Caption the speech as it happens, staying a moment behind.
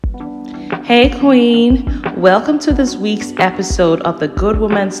Hey Queen, welcome to this week's episode of the Good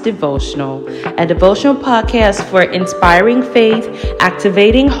Woman's Devotional, a devotional podcast for inspiring faith,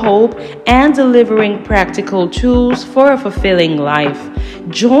 activating hope, and delivering practical tools for a fulfilling life.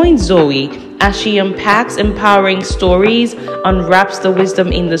 Join Zoe as she unpacks empowering stories, unwraps the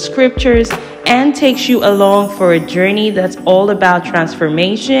wisdom in the scriptures, and takes you along for a journey that's all about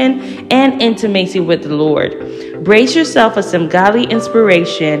transformation and intimacy with the Lord. Brace yourself for some godly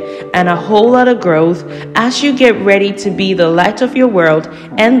inspiration and a whole lot of growth as you get ready to be the light of your world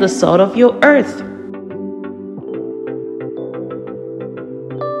and the salt of your earth.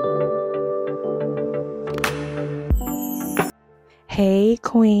 Hey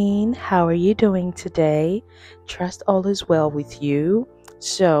Queen, how are you doing today? Trust all is well with you.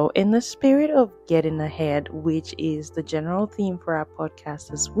 So, in the spirit of getting ahead, which is the general theme for our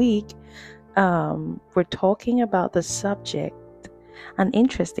podcast this week, we're talking about the subject, an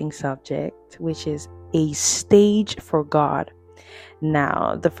interesting subject, which is a stage for God.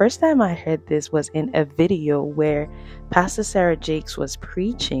 Now, the first time I heard this was in a video where Pastor Sarah Jakes was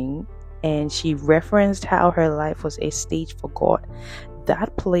preaching, and she referenced how her life was a stage for God,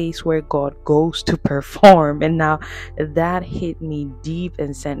 that place where God goes to perform. And now that hit me deep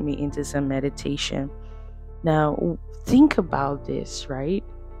and sent me into some meditation. Now, think about this, right?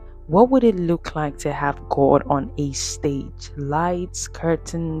 What would it look like to have God on a stage, lights,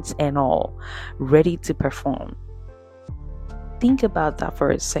 curtains, and all, ready to perform? Think about that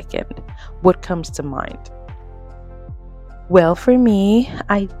for a second. What comes to mind? Well, for me,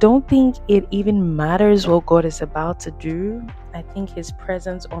 I don't think it even matters what God is about to do. I think His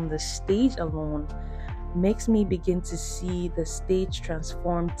presence on the stage alone makes me begin to see the stage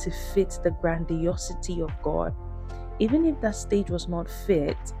transform to fit the grandiosity of God. Even if that stage was not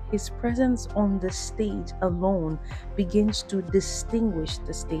fit, His presence on the stage alone begins to distinguish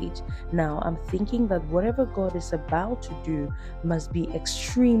the stage. Now, I'm thinking that whatever God is about to do must be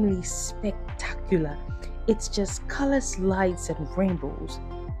extremely spectacular. It's just colors, lights, and rainbows.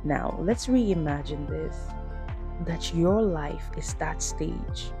 Now, let's reimagine this, that your life is that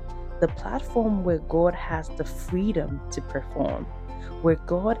stage, the platform where God has the freedom to perform, where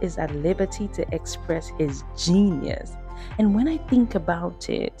God is at liberty to express His genius. And when I think about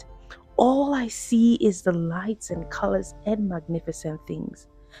it, all I see is the lights and colors and magnificent things.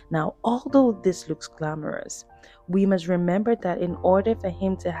 Now, although this looks glamorous, we must remember that in order for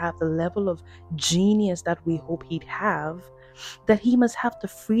Him to have the level of genius that we hope He'd have, that He must have the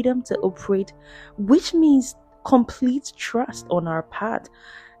freedom to operate, which means complete trust on our part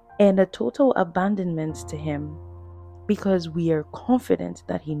and a total abandonment to Him, because we are confident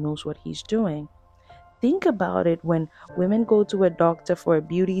that He knows what He's doing. Think about it. When women go to a doctor for a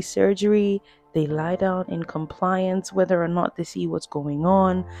beauty surgery, they lie down in compliance whether or not they see what's going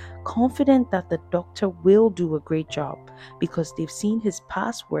on, confident that the doctor will do a great job because they've seen his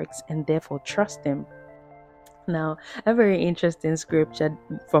past works and therefore trust him. Now, a very interesting scripture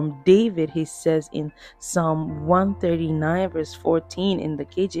from David, he says in Psalm 139 verse 14 in the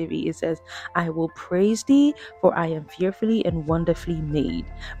KJV, it says, "I will praise thee, for I am fearfully and wonderfully made.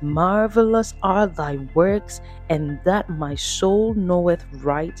 Marvelous are thy works, and that my soul knoweth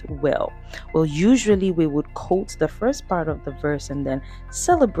right well." Well, usually we would quote the first part of the verse and then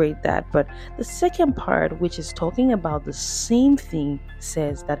celebrate that, but the second part, which is talking about the same thing,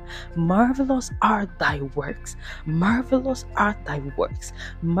 says that marvelous are thy works. Marvelous are thy works.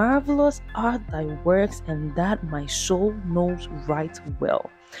 Marvelous are thy works, and that my soul knows right well.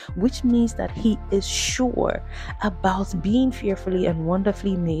 Which means that he is sure about being fearfully and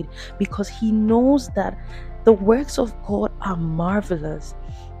wonderfully made, because he knows that the works of God are marvelous.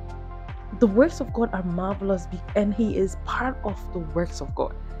 The works of God are marvelous, and he is part of the works of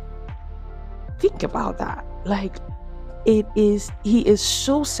God. Think about that. He is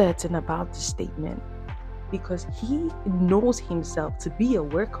so certain about the statement, because he knows himself to be a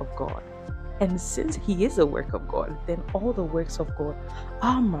work of God. And since he is a work of God, then all the works of God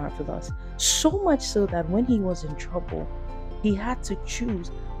are marvelous. So much so that when he was in trouble, he had to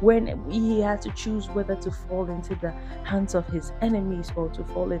choose whether to fall into the hands of his enemies or to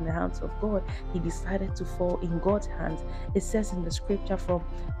fall in the hands of God. He decided to fall in God's hands. It says in the scripture from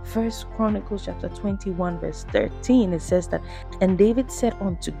 1 Chronicles chapter 21 verse 13, it says that, "And David said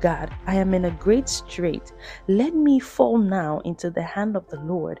unto God, I am in a great strait. Let me fall now into the hand of the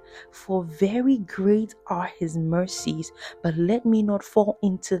Lord, for very great are his mercies, but let me not fall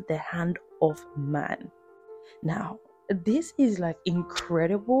into the hand of man." Now, this is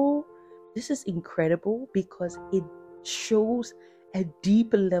incredible. This is incredible because it shows a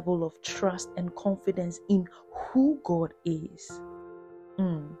deep level of trust and confidence in who God is.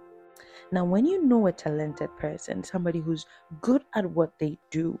 Now, when you know a talented person, somebody who's good at what they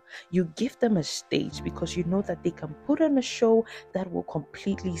do, you give them a stage because you know that they can put on a show that will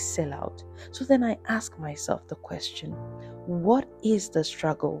completely sell out. So then I ask myself the question, what is the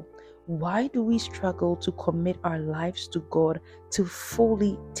struggle? Why do we struggle to commit our lives to God to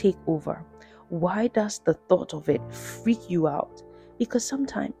fully take over? Why does the thought of it freak you out? Because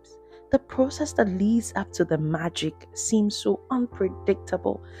sometimes the process that leads up to the magic seems so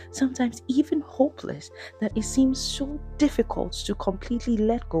unpredictable, sometimes even hopeless, that it seems so difficult to completely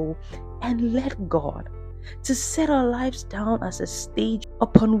let go and let God, to set our lives down as a stage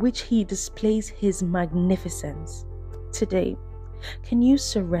upon which He displays His magnificence. Today, can you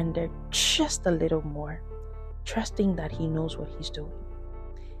surrender just a little more, trusting that He knows what He's doing?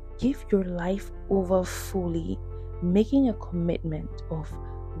 Give your life over fully, making a commitment of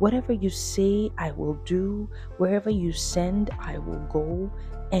whatever you say, I will do. Wherever you send, I will go.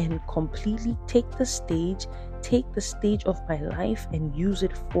 And completely take the stage of my life and use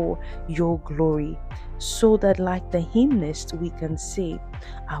it for your glory. So that, like the hymnist, we can say,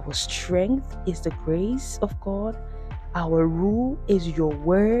 our strength is the grace of God, our rule is your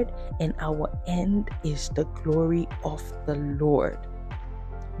word, and our end is the glory of the Lord.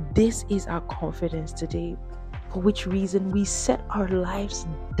 This is our confidence today, for which reason we set our lives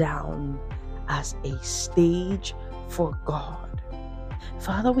down as a stage for God.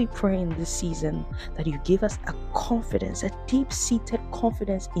 Father, we pray in this season that you give us a confidence, a deep-seated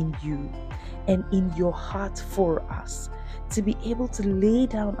confidence in you and in your heart for us, to be able to lay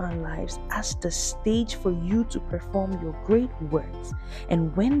down our lives as the stage for you to perform your great works.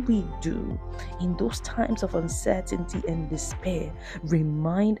 And when we do, in those times of uncertainty and despair,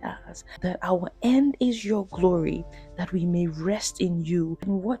 remind us that our end is your glory, that we may rest in you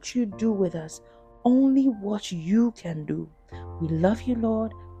and what you do with us, only what you can do. We love you,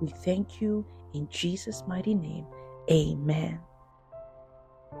 Lord. We thank you. In Jesus' mighty name, amen.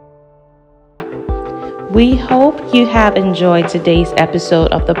 We hope you have enjoyed today's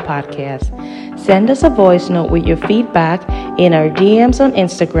episode of the podcast. Send us a voice note with your feedback in our DMs on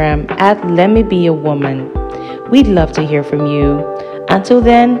Instagram at LetMeBeAWoman. We'd love to hear from you. Until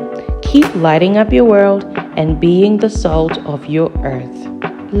then, keep lighting up your world and being the salt of your earth.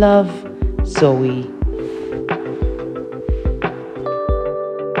 Love, Zoe.